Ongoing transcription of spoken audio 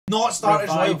not start as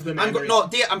royal.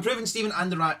 I'm proving Stephen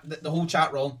and the whole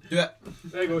chat wrong. Do it.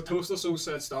 There you go. Toaster Soul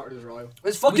said started as royal.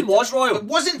 It fucking was royal. It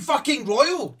wasn't fucking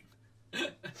royal.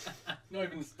 Not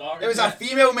even started. It was a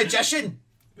female magician.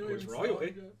 No, it was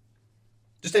royalty.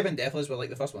 Just type in Deathless with like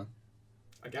the first one.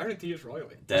 I guarantee it's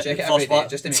royalty. Check it every day,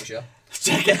 just to make sure.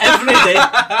 Check it every day.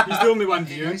 He's the only one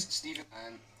viewing. Stephen,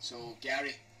 so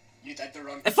Gary, you did the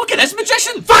run. It fucking is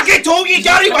magician. Fucking told you,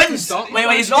 Gary wins. Wait,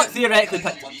 he's not theoretically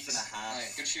picked.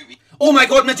 Oh my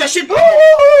god, magician!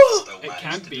 It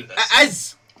can't be. It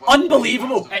is.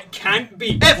 Unbelievable. It can't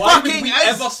be. It Why fucking would we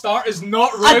is. ever start as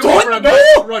not I royal don't for a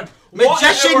know. run?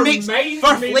 Magician makes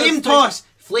for flame us toss.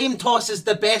 Flame toss is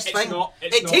the best It's thing. not,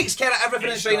 it's it not. takes care of everything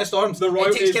in It's Shrine not. of Storms. The royalty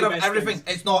it takes is care the of best everything.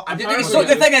 thing. It's not. So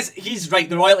the thing is, he's right.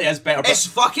 The royalty is better. It's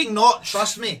fucking not.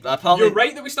 Trust me. Apparently, You're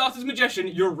right that we started as magician.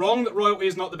 You're wrong that royalty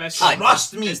is not the best thing.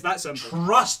 Trust me. It's that simple.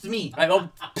 Trust me. Right,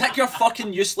 well, pick your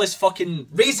fucking useless fucking.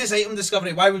 Raise this item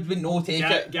discovery. Why would we no take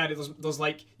it? Gary, there's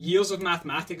like years of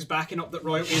mathematics backing up that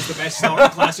royalty is the best starting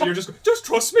class, and you're just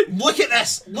trust me. Look at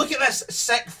this. Look at this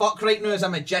sick fuck right now as a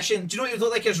magician. Do you know what he would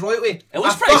look like as royalty? It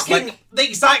looks a pretty fucking slick. the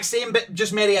exact same, but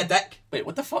just marry a dick. Wait,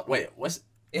 what the fuck? Wait, what's?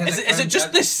 He has Is a it just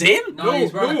crown. the same? No,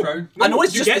 he's wearing a crown. I know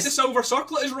it's you just get this- the silver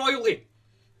circlet as royalty,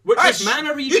 which Hush. is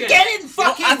mana regen. You get it in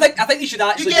fucking. I think you should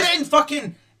actually. You get it in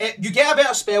fucking. You get a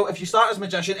better spell if you start as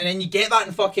magician, and then you get that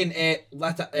in fucking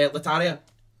Lataria.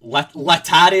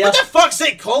 Lataria. What the fuck's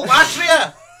it called?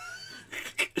 Latria.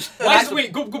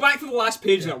 Wait, go back to the last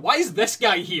page there. Why is this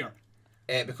guy here?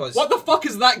 Because. What the fuck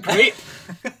is that grape?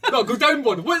 No, go down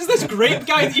one. What is this grape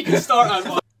guy that you can start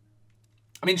as?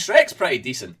 I mean, Shrek's pretty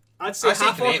decent. I'd say I say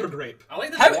half orc grape. or grape. I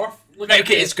like the How? dwarf. Look Right, at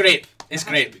okay, the- it's grape. It's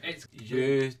grape. It's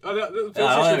You. Oh, the there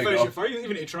PlayStation we finish go. it for you. You don't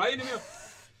even need to try anymore.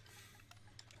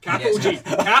 Capital G.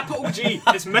 Capital G.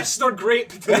 It's Mr.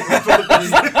 Grape for the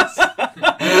business.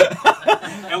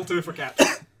 L2 for cat.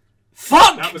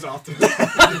 Fuck! That was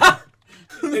R2.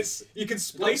 You can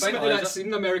splice him into that scene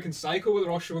in American Psycho where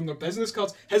they're all showing their business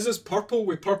cards. His is purple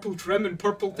with purple trim and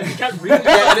purple thing. You can't read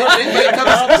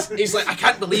it. He's like, I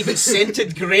can't believe it's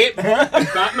scented grape.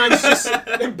 Batman's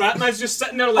just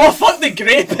sitting there like, Oh fuck the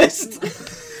grapist!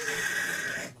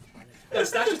 yeah,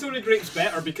 statutory grape's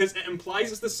better because it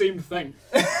implies it's the same thing.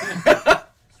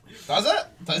 Does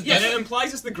it? Yeah, it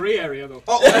implies it's the grey area though.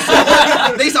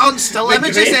 Oh, these aren't still The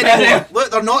images grape anymore. area.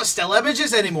 Look, they're not still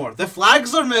images anymore. The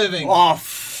flags are moving. Oh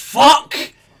fuck!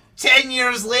 10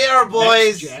 years later,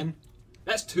 boys. Next gen.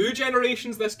 That's 2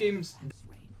 generations. This game's.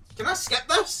 Can I skip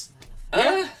this?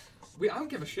 I don't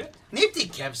give a shit. Nobody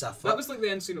gives a fuck. That was like the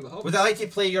end scene of the Hobbit. Would I like to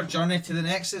play your journey to the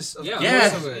Nexus? Of Yeah. course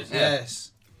Yeah. I would. Yeah.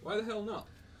 Yes. Why the hell not?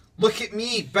 Look at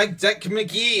me, Big Dick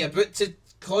McGee, about to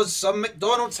cause some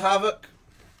McDonald's havoc.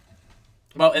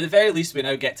 Well, at the very least, we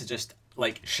now get to just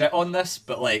like shit on this,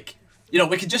 but like, you know,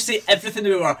 we can just say everything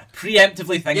we were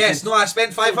preemptively thinking. Yes, no, I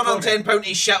spent £510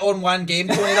 to shit on one game,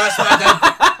 Tony. That's what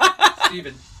I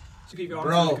Steven. PVR under did.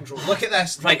 Bro, control. look at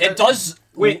this. Right, it does.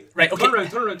 Wait, Right, okay.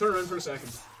 Turn around for a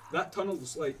second. That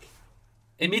tunnel's like.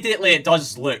 Immediately, it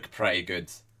does look pretty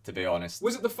good, to be honest.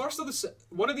 Was it the first of the?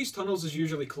 One of these tunnels is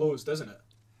usually closed, isn't it?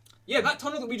 Yeah, that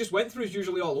tunnel that we just went through is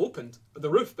usually all opened, the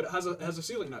roof, but it has a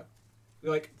ceiling now. They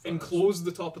like enclose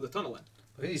the top of the tunnel in.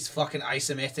 Look at these fucking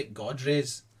isometric god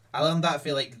rays. I learned that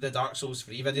for like the Dark Souls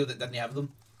 3 video that didn't have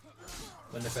them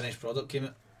when the finished product came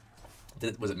out.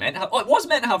 Was it meant to have? Oh, it was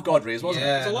meant to have God rays, wasn't it?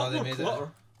 Yeah, It's a lot no, they more made clutter. it.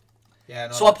 Yeah,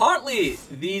 no. So apparently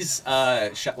these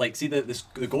shit, like, see the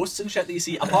ghosts and shit that you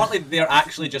see, apparently they're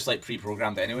actually just like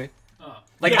pre-programmed anyway.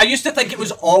 Like, Yeah. I used to think it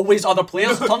was always other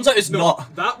players. Turns out it's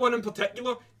not. That one in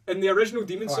particular, in the original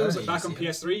Demon Oh, Souls, I like know back you on see it.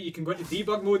 PS3, you can go into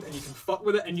debug mode and you can fuck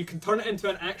with it and you can turn it into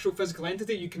an actual physical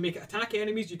entity. You can make it attack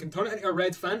enemies. You can turn it into a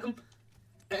red phantom.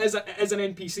 It is an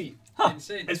NPC.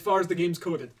 Insane. As far as the game's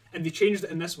coded, and they changed it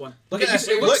in this one. Look at It this.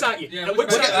 It looks Look. at you. Yeah, it look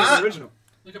looks at at you that. as the original.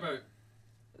 Look about.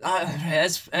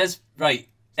 It's right.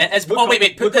 It's Look oh up- wait,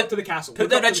 look put up to the castle. Put Look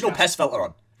the up to the original castle. piss filter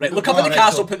on. Right, look up at Oh, the right,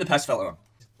 castle. so- Put the piss filter on.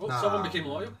 Oh, Nah. someone became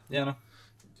loyal. Yeah, no.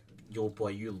 Yo, boy,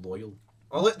 you loyal.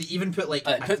 Oh, look, they even put like.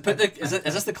 Put the. Is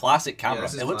this the classic camera?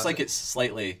 this is It looks like classic. it's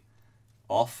slightly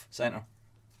off center.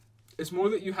 It's more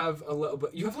that you have a little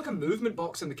bit. You have like a movement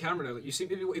box in the camera now. Like you seem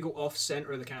to be able to go off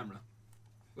center of the camera.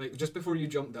 Like just before you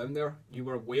jumped down there, you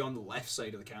were way on the left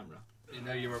side of the camera. And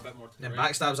now you were a bit more to the And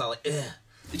right. backstabs are like, ugh.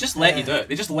 They just let you do it.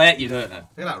 They just let you do it now.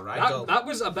 Look at that ragdoll. That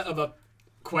was a bit of a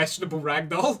questionable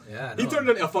ragdoll. Yeah, I He know. turned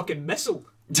into a fucking missile.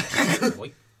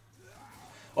 Boy.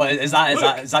 Well, is that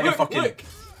your Look, fucking? look.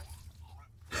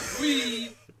 Wee.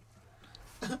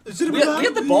 We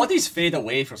had the bodies fade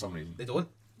away for some reason. They don't.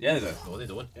 Yeah, they do. No, they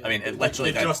don't. I mean, it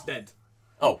literally They did. just did.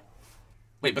 Oh,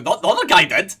 wait, but the other guy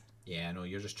did. Yeah, no,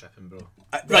 you're just tripping, bro.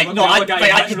 Right, no, he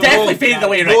definitely faded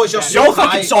away, right? Bro, you're so Y'all high.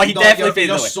 fucking saw he No, definitely faded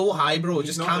You're away. so high, bro.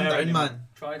 Just not calm there down, anymore. man.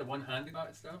 Try the one-handed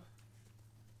back stab.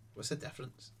 What's the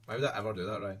difference? Why would I ever do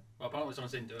that, Ryan? Well, apparently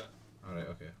someone's saying do it. Alright,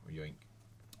 okay. Well, yoink.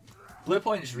 Blue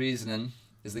Point's reasoning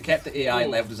is they kept the AI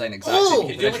and level design exact Oh! same You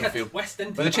keep do the like original a feel. twist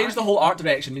into But they the changed the back. whole art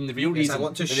direction. I mean, the real Yes, I reason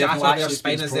want to that they have shatter no their actually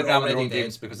spine as they programming already their own did.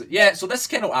 games because yeah. So this is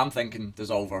kind of what I'm thinking.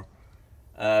 Dissolver.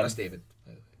 That's David.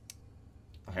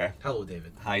 Okay. Hello,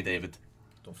 David. Hi, David.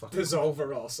 Don't fucking.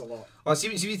 Dissolver Ocelot. Oh, see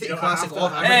if you think You the don't classic have to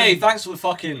off. have- Hey, thanks for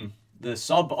the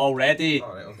sub already.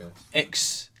 Alright, okay.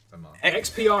 Doesn't matter.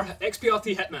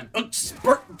 XPRT Hitman.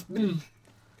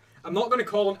 I'm not going to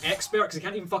call him expert because he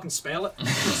can't even fucking spell it.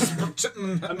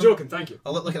 I'm joking, thank you.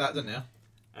 Oh, look at that, didn't you?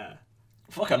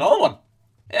 Fuck another one.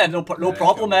 Yeah, no problem.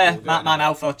 We'll do it Madman now.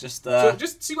 Alpha. Just So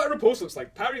just see what a riposte looks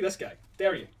like. Parry this guy.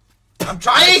 Dare you. I'm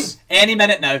trying! any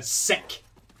minute now. Sick.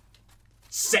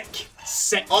 Sick.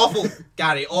 Sick. Awful,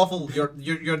 Gary, awful.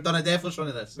 You're done a devilish run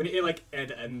of this. We need to like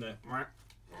edit in the.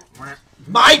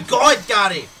 My God,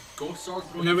 Gary! Ghost Sword.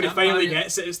 And then when he finally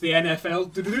gets it, it's the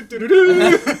NFL.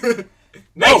 Do-do-do-do-do-do.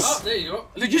 Nice. Oh, there you go.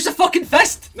 Look, use a fucking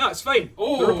fist. No, it's fine.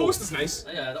 Oh. The riposte is nice.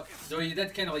 Yeah, so you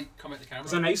did kind of like come at the camera.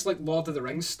 It's a nice like Lord of the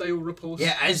Rings style riposte.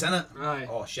 Yeah, it is, isn't it? Aye.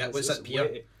 Oh shit, It's- what's it's that, Pierre?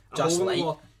 weighty. A Just hole in the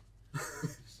like. wall.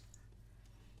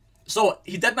 So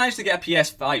he did manage to get a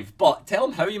PS5, but tell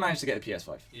him how you managed to get a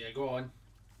PS5. Yeah, go on.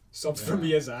 Subs for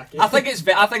Miyazaki. I think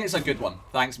it's a good one.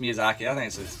 Thanks, Miyazaki. I think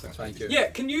it's Thank you. Yeah,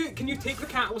 can you take the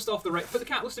catalyst off the right? Put the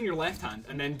catalyst in your left hand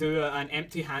and then do an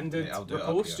empty-handed Yeah, I'll do it up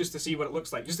riposte here. just to see what it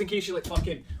looks like. Just in case you like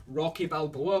fucking Rocky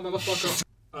Balboa, motherfucker.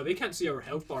 Oh, they can't see our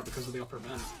health bar because of the upper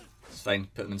band. It's fine.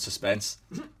 Put them in suspense.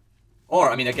 Or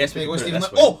I mean, I guess we Okay, can go put it Stephen.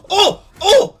 this way.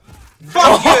 Oh!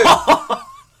 Fuck you!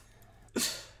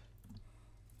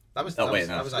 That was. Oh, That wait, was,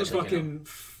 no. that was It was actually. fucking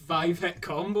 5-hit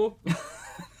combo.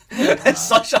 It's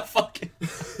such a fucking.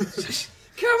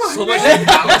 Come on, So much man.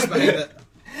 balance behind it.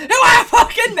 Who am I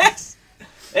fucking this?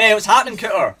 Hey, what's happening,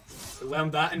 Cooter?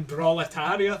 Learned that in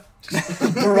Brawlitaria.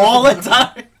 Brawl it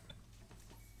time.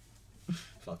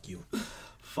 Fuck you.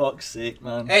 Fuck's sake,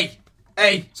 man. Hey!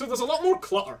 So there's a lot more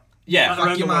clutter. Yeah.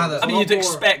 around you, the world. man. There's I a mean, lot you'd more-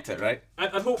 expect it, right? I'd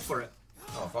hope for it.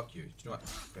 Oh, fuck you. Do you know what?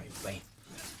 Right, bam.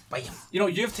 Bam. You know,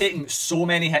 you've taken so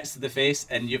many hits to the face,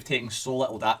 and you've taken so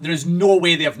little damage. There is no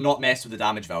way they have not messed with the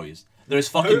damage values. There is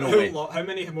fucking no way. How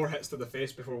many more hits to the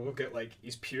face before we'll get like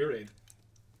he's pureed?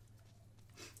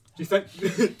 Do you think? Do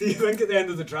you think at the end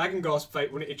of the Dragon Ghost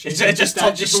fight when it changes? It just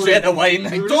touches straight away.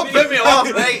 Don't put me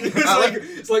off, right?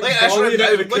 It's like that's volleying right,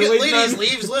 out of the look at Kool-Aid ladies' man.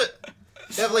 leaves, look.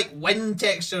 They have like wind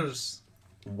textures.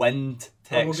 Wind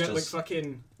Oh, we'll get like textures.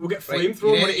 fucking. We'll get Right, flamethrower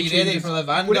you when ready- it you ready changes. for the When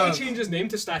Vanguard? it changes his name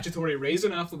to Statutory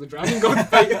Raisin after the Dragon God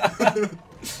fight.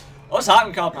 What's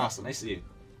happening, Cardmaster? Nice to see you.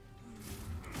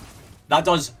 That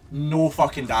does no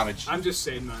fucking damage. I'm just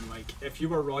saying, man. Like, if you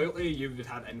were royalty, you would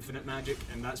have infinite magic,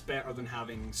 and that's better than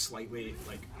having slightly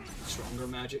like stronger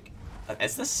magic.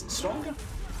 Is this stronger?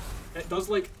 It does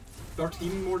like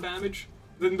 13 more damage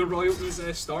than the royalties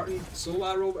starting soul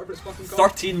arrow, whatever it's fucking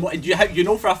called. 13. You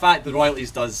know for a fact the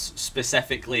royalties does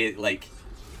specifically like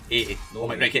 80. Oh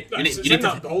my god! Okay. You It's need in to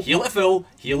that ballpark. heal to full.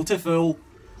 Heal to full.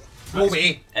 No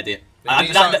way. Idiot. We need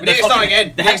to start- we need to start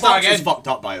again. The We need to start hitbox is again. fucked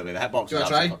up, by the way. The hitbox Do you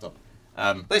is wanna absolutely try? fucked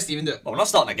up. Let Steven do it. Well, we're not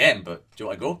starting again, but do you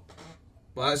want to go?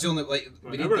 Well, that's the only like.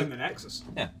 Well, We now need we're to- in the Nexus.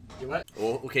 Yeah. You let.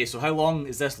 Oh, okay. So how long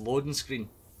is this loading screen?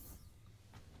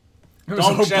 It was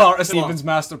Dog all shit, part of come on. Stephen's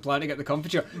master plan to get the comfy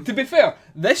chair. To be fair,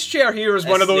 this chair here is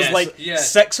one of those Yes, like yeah.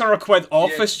 £600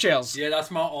 office chairs. Yeah,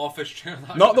 that's my office chair.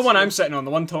 Not the one I'm sitting on,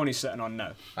 the one Tony's sitting on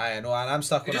now. I know, and I'm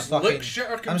stuck on a just fucking. looks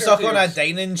shitter I'm compared stuck to on a yours.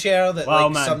 dining chair that Wow,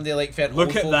 like man. somebody like fair Look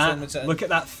old at folks home would sit that. in. Look at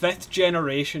that 5th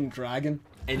generation dragon.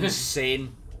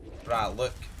 Insane. Right,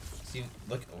 look. See,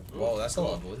 look. Oh, whoa, that's a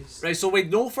lot of bodies. Right, so we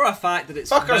know for a fact that its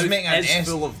Fuckers mouth making a is nest.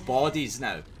 full of bodies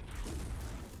now.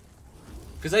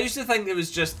 Because I used to think it was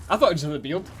just... I thought it just had a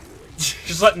beard.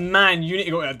 Just like, man, you need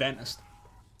to go to a dentist.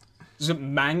 Is it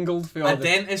mangled for all A the...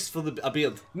 dentist for a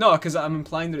beard. No, because I'm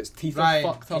implying that its teeth Right,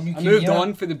 are fucked up. can you I keep moved me up?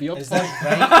 on for the beard Is part.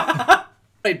 that right?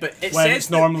 Right, but it When says it's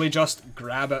that- normally just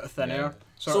grab out of thin Yeah. air.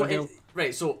 Sort So of deal.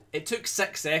 right, so it took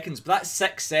 6 seconds, but that's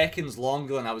 6 seconds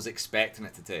longer than I was expecting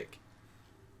it to take.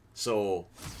 So,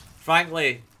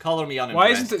 frankly, colour me unimpressed. Why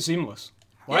isn't it seamless?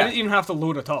 Why Yeah. did it even have to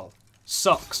load at all?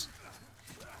 Sucks.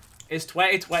 It's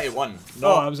 2021,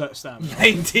 Oh, I not was out of stamina.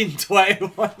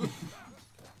 1921.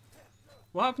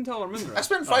 What happened to all our minerals? I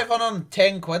spent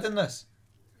 510 quid in this.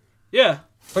 Yeah.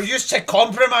 For you to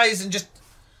compromise and just.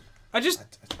 I just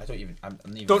I don't even. I'm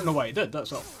not even. don't know why he did,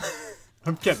 that's all.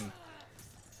 I'm kidding.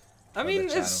 I mean,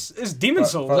 the it's Demon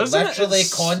Souls, for isn't it? literally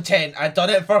It's, content. I done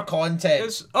it for content.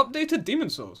 it's updated Demon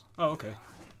Souls. Oh, okay.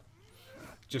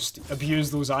 just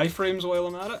abuse those iframes while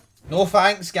I'm at it. No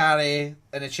thanks, Gary,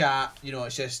 in the chat. You know,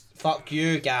 it's just fuck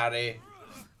you, Gary.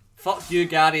 Fuck you,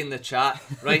 Gary, in the chat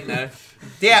right now.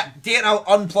 Date, I'll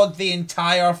unplug the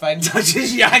entire thing.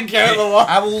 Just yank out the wall.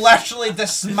 I will literally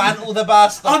dismantle the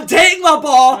bastard. I'm taking the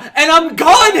ball and I'm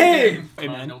going him.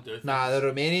 Amen. Nah, the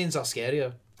Romanians are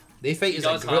scarier. They fight as a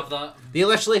does group. have that. They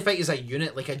literally fight as a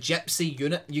unit, like a gypsy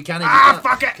unit. You can't.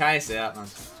 Fuck it! Can I say that, man?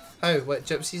 How? What?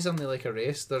 Gypsies aren't they like a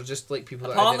race? They're just like people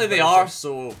that. Apparently they identify are. as-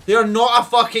 So They're not a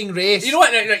fucking race. you know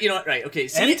what? Right, you know what? Right. Okay.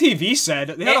 See, MTV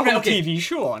said it. They had a whole Okay. TV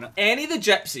show on it. any of the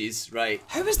gypsies, right?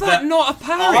 How is that not a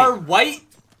parry? Are white.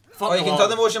 Fuck Oh, you the can law. turn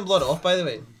the motion blur off, by the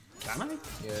way. Can I?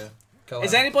 Yeah. Cool.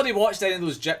 Has anybody watched any of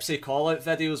those gypsy call-out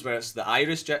videos where it's the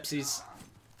Irish gypsies?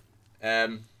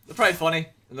 They're pretty funny,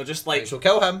 and they're just like So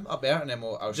kill him up there, and then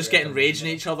I'll just show you getting them. raging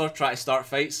at each other, trying to start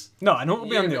fights. No, I know it'll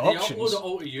be on the but they options. upload it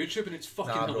all to YouTube and it's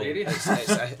fucking Nah, bro. hilarious.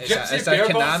 It's Gypsy a bear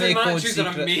Konami boxing code matches are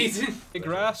secret. amazing. The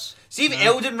grass. See if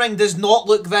Elden Ring does not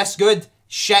look this good.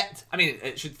 Shit. I mean,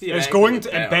 it should It's theoretically going look to.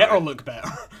 better, It better right? look better.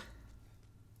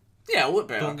 Yeah, it'll look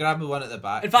better. Don't grab me one at the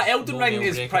back. In fact, Elden No Ring nail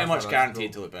is breaker pretty for much us,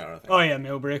 guaranteed bro. to look better. I think. Oh yeah,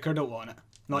 Mailbreaker, don't want it.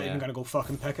 Not Yeah. even gonna go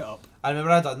fucking pick it up. I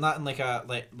remember I done that in like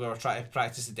we were trying to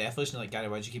practice the Deathwish and like Gary,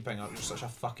 why'd you keep picking up? You're such a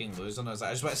fucking loser. And I was like,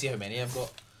 I just want to see how many I've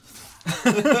got. I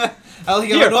like, I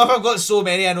Here. know if I've got so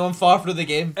many, I know I'm far through the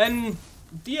game. In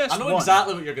DS1, I know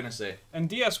exactly what you're gonna say. in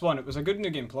DS1, it was a good New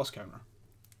Game Plus counter.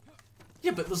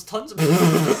 Yeah, but there's tons of.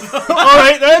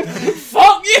 Alright then!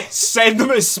 Fuck you! Send them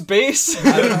to space!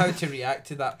 I don't know how to react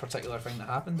to that particular thing that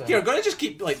happened. There. You're gonna just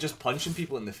keep like just punching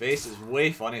people in the face. It's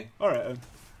way funny. Alright then.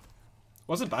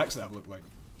 What's the backstab look like?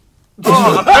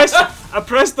 Oh, I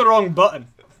pressed the wrong button.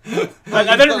 I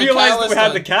got didn't the realise that we catalyst had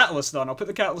on. the catalyst on. I'll put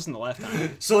the catalyst in the left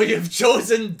hand. So you've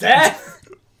chosen death.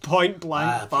 Point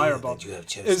blank fireball.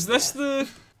 Is this the...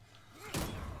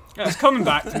 Yeah, it's coming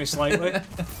back to me slightly.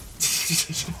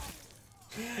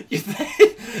 Do you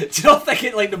not think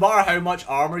it, like, no matter how much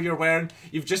armor you're wearing,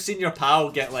 you've just seen your pal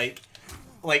get like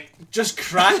just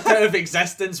cracked out of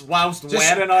existence whilst Just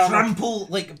wearing armor? crumple,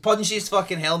 like punch his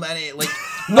fucking helmet in it, like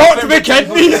Not the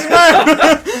kidneys,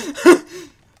 man!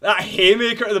 That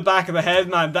haymaker to the back of the head,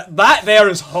 man. That there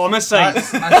is homicide.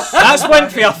 That's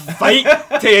went for a fight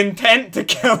to intent to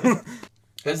kill.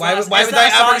 Why would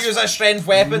I ever use a strength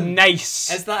weapon?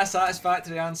 Nice. Is that a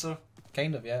satisfactory answer?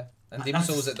 Kind of, yeah. And Demon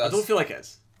Souls it I does. don't feel like it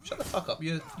is. Shut the fuck up.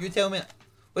 You tell me.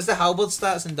 What's the halberd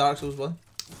stats in Dark Souls 1?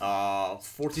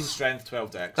 14 strength,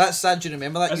 12 dex. That's sad. Do you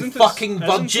remember that? Isn't You it- fucking isn't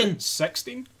virgin. it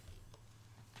 16?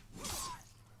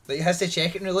 Like, he has to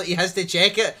check it. Look, he has to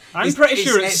check it. I'm pretty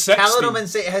sure it's telling 16. him and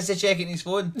say he has to check it in his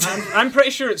phone. I'm pretty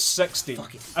sure it's 16. I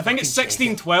think it's fucking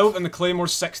 1612 and the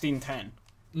Claymore's 1610.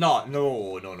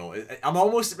 No. I'm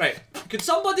almost right. Could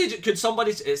somebody?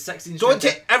 It's 16. Don't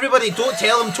strength. everybody. Don't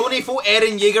tell him. Tony thought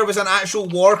Eren Yeager was an actual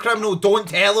war criminal. Don't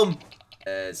tell him.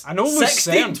 I know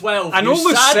 16, Lucerne. 12. I know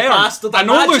you sad bastard. Lucerne. I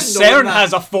know Imagine Lucerne knowing that.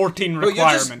 has a 14 Bro, you're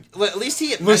just- requirement. at least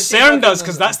he admits he Lucerne fucking does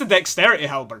because does that's the dexterity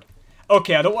halberd.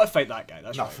 Okay, I don't want to fight that guy.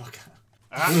 That's No, right. fuck.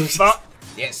 But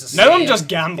it. It's a now I'm slam. just You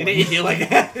gambling. need to heal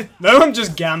again. Now I'm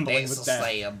just gambling It's with a death.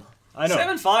 slam. I know.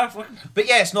 7-5. Fucking. But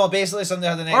yes, no. Basically, somebody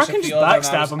had an Or I extra can just pre-order and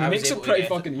backstab him. I It was makes it able to pretty get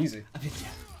fucking easy.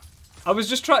 I was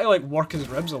just trying to like work his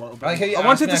ribs a little bit. I like how you I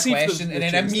wanted to asked see me a if question the and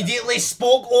then changed that. immediately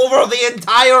spoke over the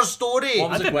entire story. What I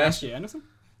was the didn't ask question? you anything.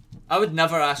 I would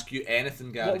never ask you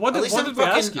anything, Gary. What At did, least what I'm did we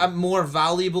ask fucking you? a more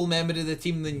valuable member of the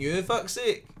team than you. Fuck's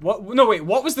sake. What? No, wait.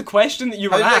 What was the question that you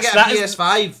How were did I asked? get a That is-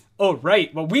 PS5? Oh,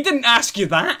 right. Well, we didn't ask you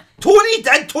that. Tony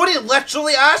did. Tony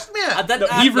literally asked me it. I didn't. No,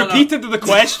 ask- he no, no. repeated the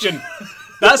question.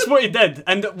 That's what he did,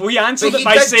 and we answered But it he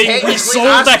by did saying we technically sold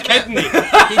a ask me. kidney.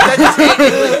 He did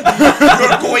technically.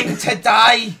 You're going to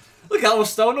die. Look, I will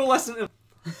still not listen to him.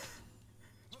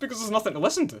 It's because there's nothing to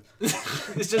listen to. It's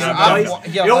just Yeah, noise.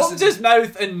 yeah, He opens listen. his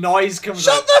mouth and noise comes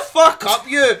Shut out. the fuck up,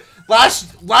 you.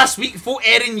 Last week, thought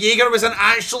Eren Yeager was an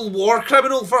actual war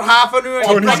criminal for half an hour. I'm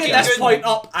Tony's bringing getting this good. point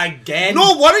up again.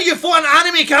 No wonder you thought an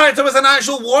anime character was an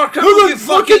actual war criminal, you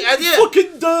fucking idiot.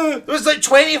 Fucking do. There was like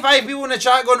 25 people in the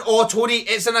chat going, oh, Tony,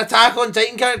 it's an Attack on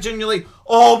Titan character. And you're like,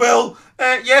 oh, well,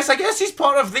 yes, I guess he's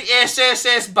part of the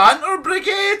SSS Banter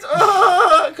Brigade.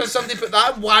 Because somebody put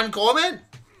that in one comment.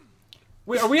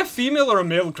 Wait, are we a female or a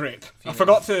male grape? I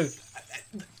forgot to...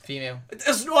 Female.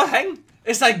 It's not a thing.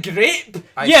 It's a grape.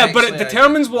 Yeah, but it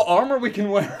determines what armor we can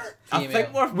wear. I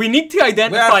think we're. We need to We're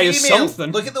identify as female.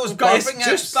 something. Look at those Got perfect it's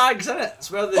hips. juice bags in it. It's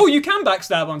where the. Oh, you can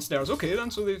backstab on stairs. Okay, then,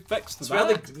 so they fixed It's where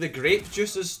that. the grape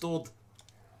juice is stored.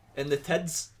 In the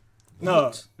tids.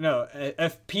 No.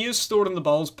 If pee is stored in the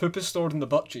balls, poop is stored in the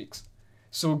butt cheeks.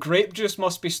 So grape juice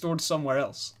must be stored somewhere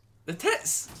else. The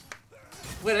tits.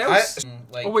 Where else?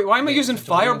 Oh wait, why am I using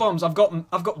fire bombs? I've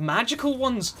got magical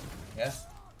ones. Yeah.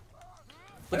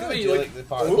 Look at Do me, you like the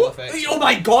particle effect? oh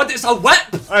my god, it's a whip!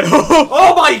 I know.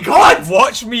 Oh my god!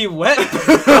 Watch me whip.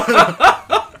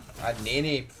 A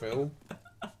nanny fool.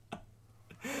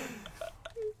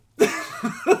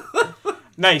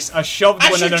 Nice. I shoved I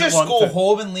when I should didn't just want go to.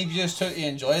 home and leave you two to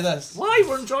enjoy this. Why?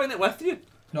 We're enjoying it with you.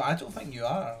 No, I don't think you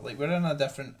are. Like, we're in a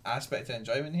different aspect of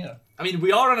enjoyment here. I mean,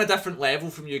 we are on a different level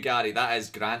from you, Gary. That is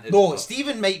granted. No, but-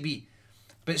 Stephen might be.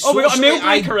 But Oh, we got a socially, mail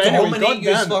breaker I anyway, dominate you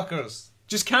goddamn. fuckers.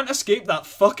 Just can't escape that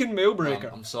fucking mail breaker.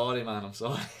 I'm sorry, man. I'm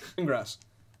sorry. Grass.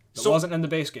 That So- wasn't in the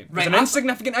base game. It's Right, an I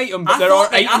insignificant item, I but there thought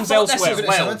are that- I items thought this elsewhere. as Put a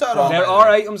well. scimitar on, There by the are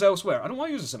way. items elsewhere. I don't want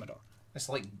to use a scimitar. It's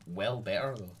like well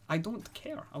better though. I don't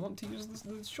care. I want to use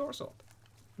the short sword.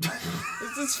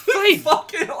 It's fine.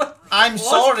 Fucking hell. I'm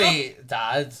sorry,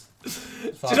 Dad. Do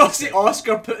you not see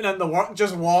Oscar putting in the work,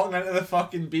 just walking into the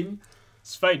fucking beam?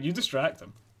 It's fine. You distract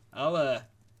him. I'll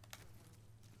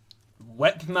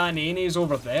whip my nannies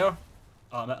over there.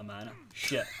 Oh, I'm out of mana.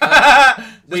 Shit.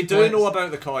 We do know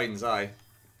about the coins, aye.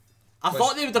 I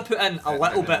thought they would have put in a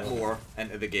little bit more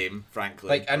into the game, frankly.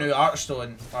 Like a new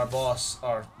Archstone, our boss,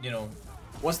 or you know,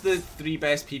 What's the 3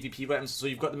 best PvP weapons? So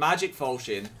you've got the magic fall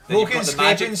chain, then Broken you've got the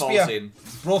magic Scraping fall Spear. chain.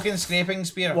 broken scraping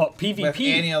spear. What, With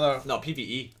PvP? any other No,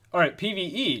 PvE. All right,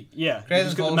 PVE. Yeah. You Crescent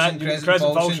just got the Vulture, Crescent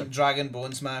Crescent Vulture, Vulture. Dragon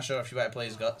Bone Smasher. If you want to play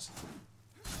his guts.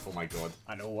 Oh my god.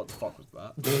 I know what the fuck was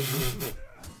that.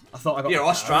 I thought I got. Here, the parry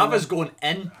Ostrava's there. going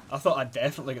in. I thought I'd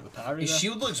definitely get the parry. His There.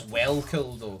 shield looks well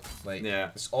cool though. Like Yeah.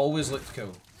 it's always looked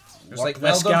cool. It's Work like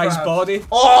this well done guy's for him. body.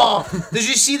 Oh, did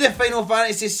you see the Final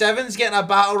Fantasy VII's getting a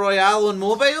battle royale on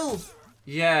mobile?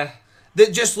 Yeah.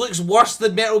 That just looks worse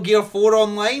than Metal Gear 4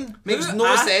 Online. Makes Who no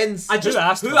asked- sense. Who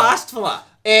asked for asked for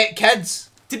that?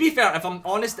 Kids. To be fair, if I'm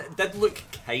honest, it did look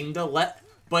kinda lit.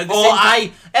 But at the Oh, same time,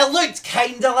 aye. It looked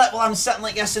kinda lit while I'm sitting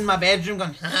like this in my bedroom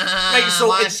going, Right, so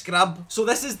my it's- scrub. So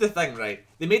this is the thing, right?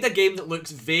 They made a game that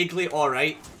looks vaguely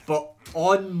alright, but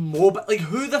on mobile, like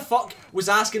who the fuck was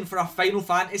asking for a Final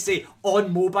Fantasy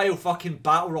on mobile fucking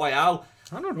battle royale?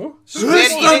 I don't know. Square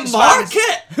Who's Enix the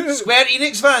market? fans. Square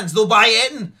Enix fans, they'll buy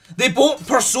it in. They bought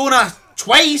Persona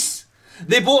twice.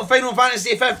 They bought Final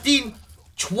Fantasy 15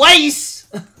 twice.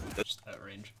 Just out of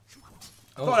range.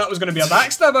 I thought that was going to be a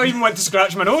backstab. I even went to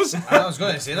scratch my nose. I was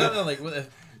going to say that. Like, what the?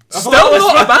 Still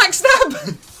not a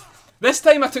backstab. This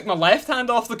time I took my left hand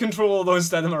off the controller though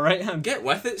instead of my right hand. Get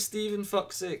with it, Stephen.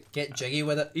 Fuck's sake. Get jiggy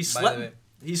with it. He's by the slipping. way.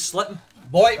 He's slipping.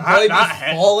 Boy, That be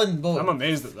hit. falling, bro. I'm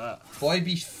amazed at that. Boy,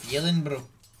 be feeling, bro.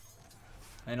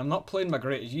 And I'm not playing my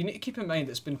greatest. You need to keep in mind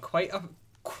it's been quite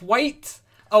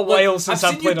a while since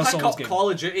I've played a I've seen you pick Souls up game. Call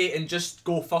of Duty and just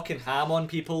go fucking ham on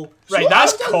people. Right, So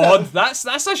that's I've done COD.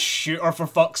 That's a shooter for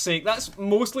fuck's sake. That's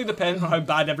mostly depending on how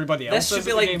bad everybody else This is should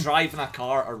be at the like game. driving a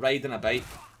car or riding a bike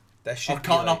This should or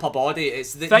cutting be like, up a body.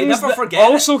 It's they Things never that, forget.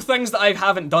 also things that I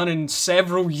haven't done in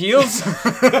several years.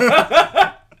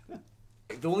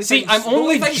 The only See, thing, I'm the only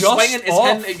only thing just swinging is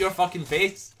off. hitting at your fucking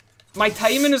face. My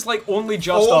timing is like only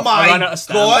just oh off. I ran out my of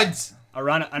stamina. god. I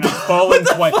ran it and I've fallen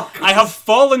twice. I have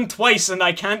fallen twice and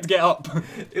I can't get up.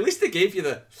 At least they gave you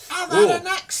the I've Whoa. had an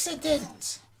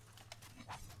accident.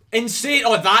 insane.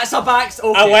 Oh, that's a back.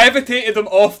 Okay. I levitated him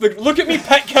off the. Look at me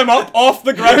pick him up off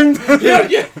the ground.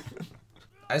 yeah.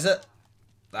 Is it?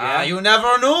 Yeah. You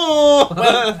never know.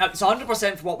 Well, it's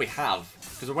 100% for what we have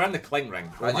because we're wearing the cling ring.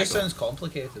 Oh That my just God. sounds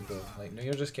complicated though. Like, no,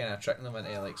 you're just kind of tricking them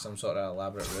into like some sort of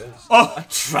elaborate ruse. Oh,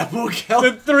 Triple kill.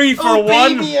 the 3 for Oh,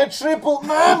 1. baby, a triple.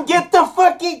 Mom, get the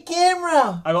fucking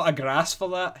camera. I got a grass for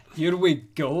that. Here we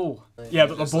go. Yeah,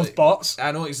 but they're Just both like- bots.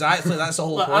 I know exactly. That's the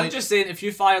whole Look, point. I'm just saying, if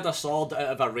you fired a sword out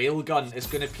of a railgun, it's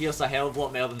going to pierce a hell of a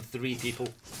lot more than 3 people.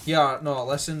 Yeah, no,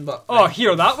 listen, but Oh,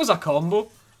 here, that was a combo.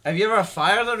 have you ever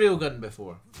fired a railgun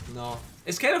before? No.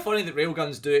 It's kind of funny that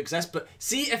railguns do exist, but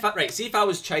see if I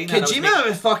was China. and I was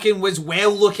Kojima was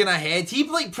well looking ahead. He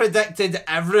like predicted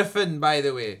everything. By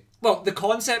the way, well, the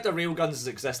concept of railguns has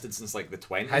existed since like the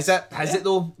 20s. has it? Has it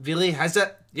though? Really? Has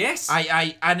it? Yes.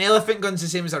 An elephant gun's the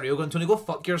same as a railgun. Tony, go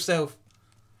fuck yourself.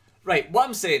 Right, what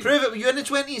I'm saying. Prove it. Were you in the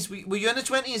 20s? Were you in the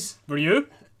 20s? Were you?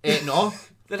 No.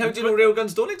 Then how do you know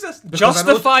railguns don't exist? Because I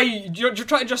know- Justify. You're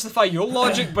trying to justify your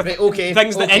logic, but Right, okay.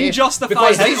 things that okay. unjustify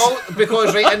because his.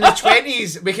 because right in the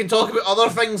 20s we can talk about other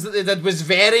things that they did was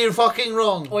very fucking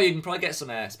wrong. Oh, you can probably get some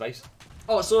spice.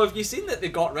 Oh, so have you seen that they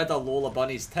got rid of Lola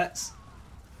Bunny's tits?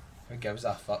 Who gives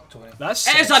a fuck, Tony? That's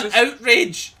It is an sexist.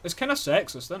 outrage! It's kind of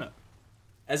sexist, isn't it?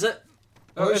 Is it?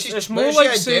 It's more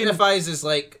like she saying. identifies as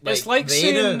like It's like they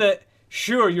saying do. that.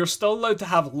 Sure, you're still allowed to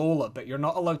have Lola, but you're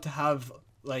not allowed to have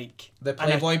like The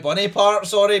Playboy bunny part,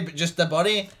 sorry, but just the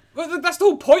bunny. Well, that's the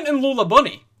whole point in Lola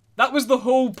Bunny. That was the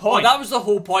whole Oh, point. that was the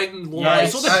whole point in Lola.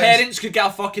 Yes. So the parents could get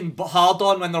a fucking hard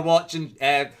on when they're watching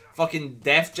fucking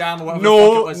Def Jam or whatever the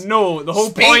fuck it was. No, the whole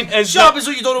point is Shut up that as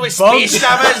though you don't know what Bugs- Space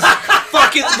Jam is.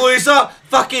 Fucking loser.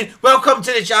 Fucking welcome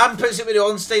to the jam. Puts it with the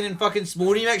Ornstein and fucking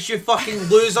Smo remix. You fucking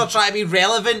loser. Try to be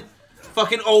relevant.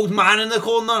 Fucking old man in the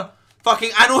corner. Fucking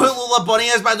I know who Lola Bunny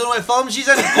is, but I don't know what film she's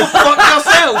in. Go fuck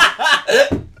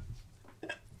yourself.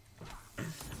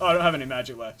 Oh, I don't have any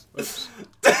magic left. Oops.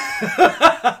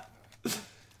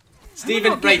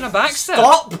 Stephen, not getting right, a backstab.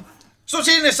 stop! So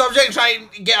changing the subject and try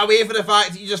and get away from the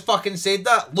fact that you just fucking said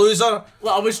that. Loser.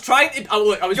 Look, I was trying to. I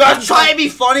was You were trying to be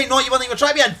funny, not you weren't. You were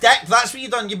trying to be a dick. That's what you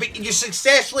done. You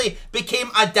successfully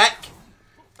became a dick.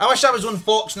 I wish I was on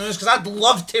Fox News because I'd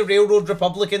love to railroad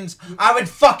Republicans. I would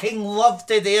fucking love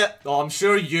to do it. Oh, I'm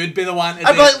sure you'd be the one to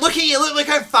I'd do be like, look at you, look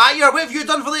how fat you are. What have you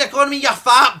done for the economy, you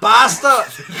fat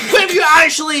bastard? What have you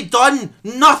actually done?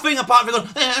 Nothing apart from going.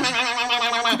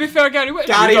 To be fair, Gary, what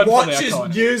have Gary you done for the watches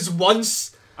economy? news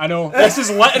once. I know. This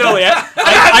is literally it.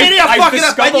 have any I've fucking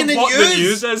discovered opinion than what the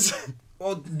yous. news is.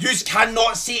 Well, you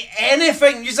cannot see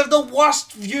anything. You have the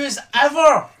worst views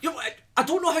ever. You know, I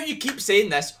don't know how you keep saying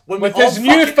this when With we all his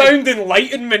fucking- newfound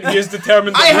enlightenment, he has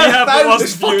determined that I we have have the found worst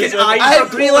this fucking views. eye- I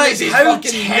I've realised realise he's how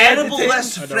fucking terrible meditating.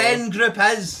 this I know. friend group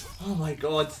is. Oh my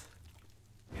god.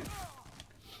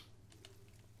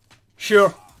 Sure.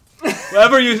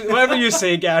 Whatever you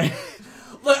say, Gary.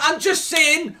 Look, I'm just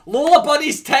saying, Lola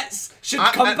Bunny's tits should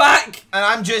come back. And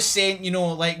I'm just saying, you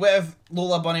know, like, what if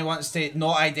Lola Bunny wants to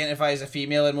not identify as a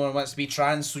female anymore and wants to be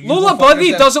trans? So you Lola go fuck Bunny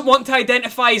yourself? doesn't want to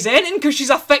identify as anything because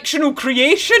she's a fictional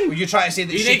creation. Well, you try to say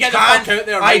that You need she to get the can't fuck out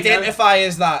there right identify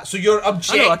as that. So you're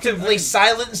objectively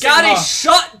silencing Gary, her.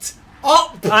 shut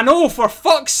up. I know, for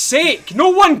fuck's sake. No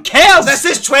one cares. This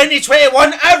is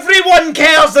 2021. Everyone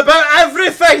cares about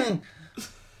everything.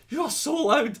 You are so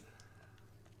loud.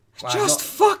 Just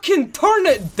fucking turn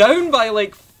it down by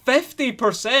like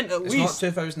 50% at It's not least.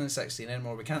 2016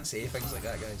 anymore. We can't say things like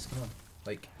that, guys. Come on.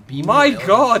 Like, be more My relevant.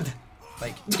 god.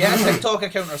 Like, get a TikTok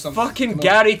account or something. Fucking Come on.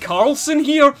 Gary Carlson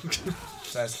here.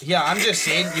 Yeah, I'm just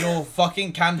saying, you know,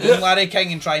 fucking calm down, Larry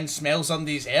King, and try and smell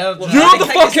somebody's hair. You're Larry the King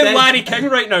is fucking dead. Larry King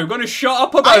right now. Gonna shut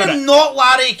up I about am it. not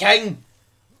Larry King.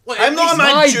 Look, I'm not a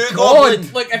My Manchu God.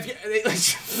 goblin. Look, if you...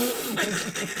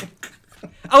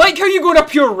 I like how you go on a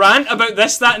pure rant about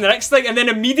this, that, and the next thing, and then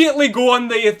immediately go on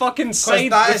the fucking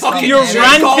side. that is fucking You're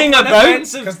hilarious. ranting about.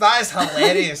 Because that is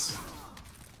hilarious.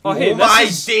 Oh, hey, Oh my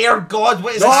this is. dear God,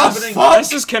 what is This happening?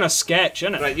 This is kind of sketch,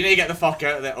 isn't it? Right, you need to get the fuck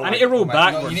out of there. Oh I my need to roll my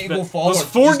God, backwards. you need to but go forward.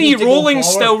 There's You just need 4D to go rolling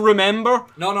forward. still, remember?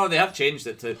 No, they have changed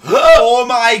it to... Oh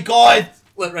my God.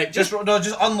 Look, right, Just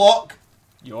unlock.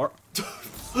 York.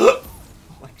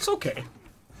 It's okay.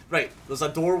 Right, there's a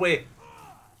doorway.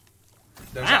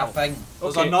 There's Ow. a thing.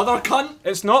 There's Okay. another cunt.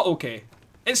 It's not okay.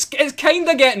 It's kind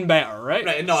of getting better, right?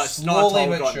 Right, no, it's not Slowly at all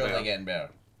but gotten surely better. getting better.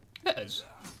 It is.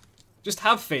 Just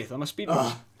have faith. I'm a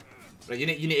speedrunner. Right, you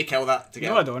need to kill that to get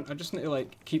No, I don't. I just need to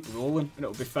like keep rolling, and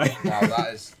it'll be fine. Wow,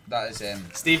 that is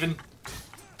Stephen,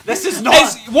 this is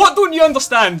not... What don't you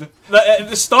understand? That at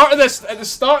the start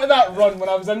of that run, when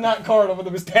I was in that corner, when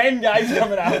there was 10 guys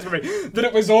coming after me, that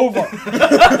it was over.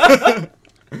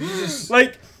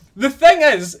 Like, the thing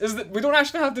is that we don't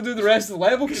actually have to do the rest of the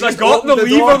level because I Just got the open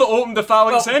the lever door. that opened the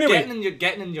phalanx Well, anyway.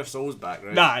 getting in your souls back,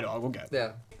 right? Nah, I know. I will get it.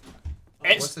 Yeah.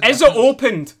 Is the it difference?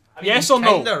 opened? Yes or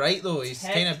no? Kinda right though. He's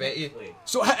kind of bet you.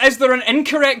 So is there an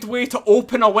incorrect way to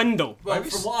open a window? Well,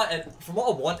 from what I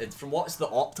wanted, from what's the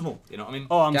optimal, you know what I mean?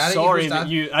 Oh, I'm Gary, sorry you that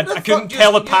was you. that- I The couldn't fuck,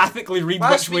 telepathically read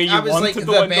Last which way week you I was wanted like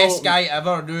the the window. best guy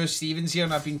ever. Lewis Stevens here,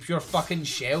 and I've been pure fucking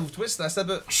shelved. What's this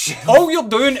about? All you're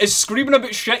doing is screaming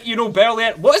about shit you know barely.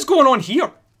 What is going on here?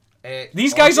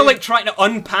 These guys are okay. like trying to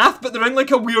unpath, but they're in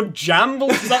like a weird jumble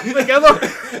stuck together.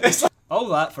 It's like, all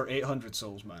that for 800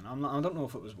 souls, man. I don't know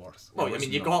if it was worth. Well, It I was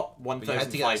mean, you not. got But you had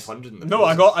to get 1,500 in the No,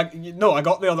 I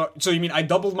got the other. So you mean I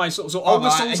doubled my souls? So all the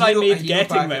but souls a I hero- a made hero getting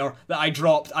packet. there that I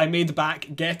dropped, I made back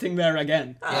getting there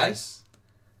again. Yes.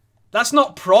 That's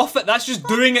not profit. That's just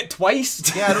doing it twice.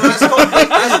 Yeah, no,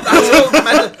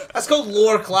 that's called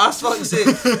lower class. Fucking say.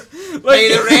 Pay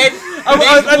the rent. I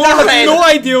make more have rent. no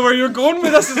idea where you're going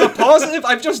with this as a positive.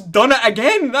 I've just done it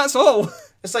again. That's all.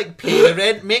 It's like pay the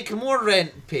rent, make more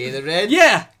rent, pay the rent.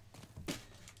 Yeah.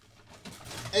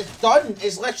 It's done.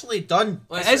 It's literally done.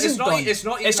 Well, It isn't done. It's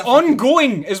not even It's a fucking-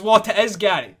 ongoing, is what it is,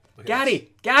 Gary.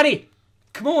 Gary,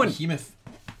 come on. Behemoth.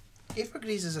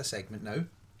 GheyForGames is a segment now.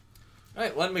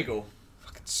 Right, let me go.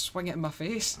 Fucking swing it in my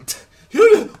face.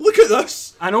 Look at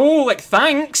this! I know, like,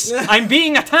 thanks. I'm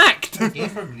being attacked.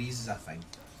 GheyForGames is a thing.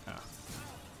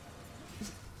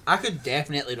 I could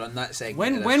definitely run that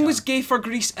segment. When was Gay for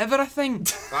Greece ever a thing?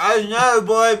 I don't know,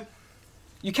 boy.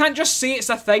 You can't just say it's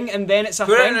a thing and then it's a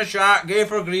Put it thing. in the chat.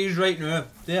 GheyForGames right now.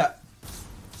 Yeah.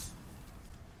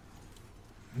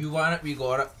 You want it, we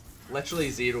got it. Literally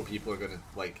 0 people are gonna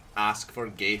like ask for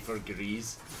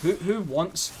GheyForGames. Who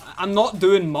wants? I'm not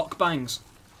doing mukbangs.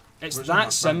 It's Where's a that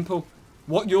mukbang? simple.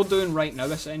 What you're doing right now,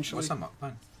 essentially, What's a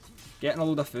mukbang? getting a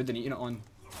load of food and eating it on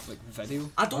like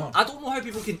video. I don't know how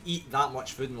people can eat that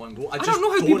much food in one go. I just don't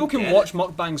know how people can get watch it.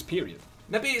 mukbangs. Period.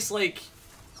 Maybe it's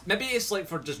like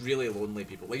for just really lonely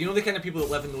people. Like, you know, the kind of people that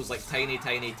live in those like tiny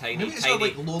Maybe it's all,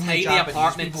 like, lonely tiny Japanese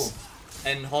apartments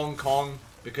in Hong Kong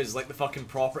because like the fucking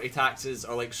property taxes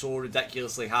are like so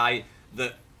ridiculously high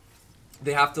that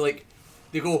they have to like,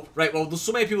 they go, right, well, there's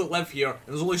so many people that live here and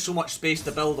there's only so much space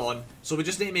to build on, so we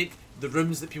just need to make the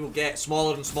rooms that people get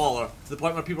smaller and smaller to the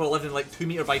point where people are living in like 2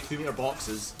 meter by 2 meter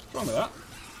boxes. What's wrong with that?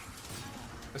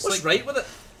 It's What's like, right with it?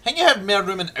 can you have more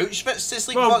room in Auschwitz to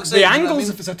sleep? Well, fuck's the sake, you know what I angles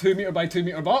mean? if it's a 2 meter by 2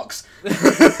 meter box.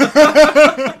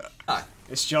 Aye.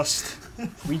 It's just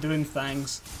we doing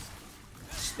things.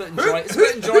 It's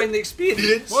about enjoying the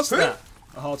experience. What's that?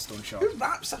 A Hardstone shot. Who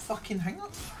wraps a fucking thing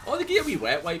up? Oh, they get a wee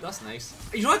wet wipe, that's nice.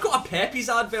 You know, I got a Pepe's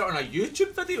advert on a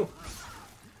YouTube video.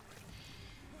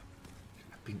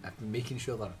 I've been making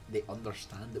sure that they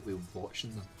understand that we're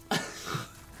watching them.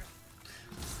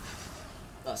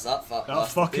 That's that fat That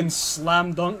bastard. fucking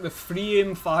slam dunk, the free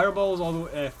aim fireballs, all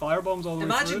the firebombs all the way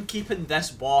Imagine through. keeping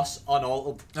this boss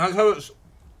unaltered. That's how it's.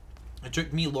 It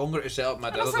took me longer to set up my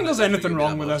I drill don't than think it there's did for anything you,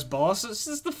 wrong with Gabba. this boss.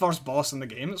 It's the first boss in the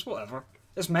game. It's whatever.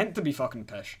 It's meant to be fucking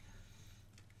pish.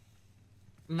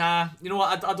 Nah, you know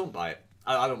what? I don't buy it.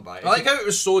 I don't buy it. I like how it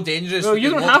was so dangerous. Well, that you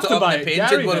they don't locked have to up buy in it. the Gary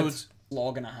painted did. world.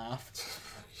 Log and a half.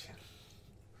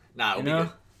 Nah, it'll You be know?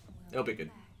 good. It'll be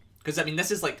good. Because, I mean, this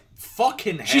is like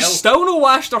fucking hell. She's still no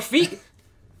washed her feet.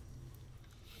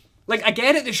 Like, I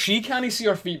get it that she can't see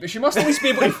her feet, but she must at least be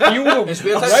able to feel them. It's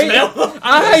weird how right? It's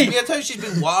Aye! weird how she's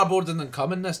been waterboarding and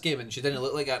cum in this game, and she didn't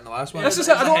look like that in the last one. This is It's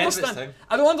it. I a don't head of its understand. time.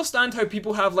 I don't understand how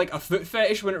people have like a foot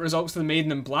fetish when it results to the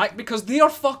Maiden in Black because they are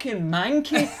fucking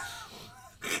manky.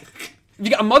 You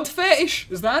got a mud fetish?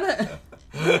 Is that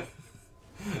it?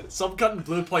 Some cunt in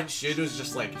Blue Point Studios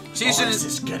just like, See you soon. this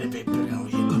is gonna be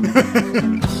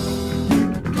brilliant.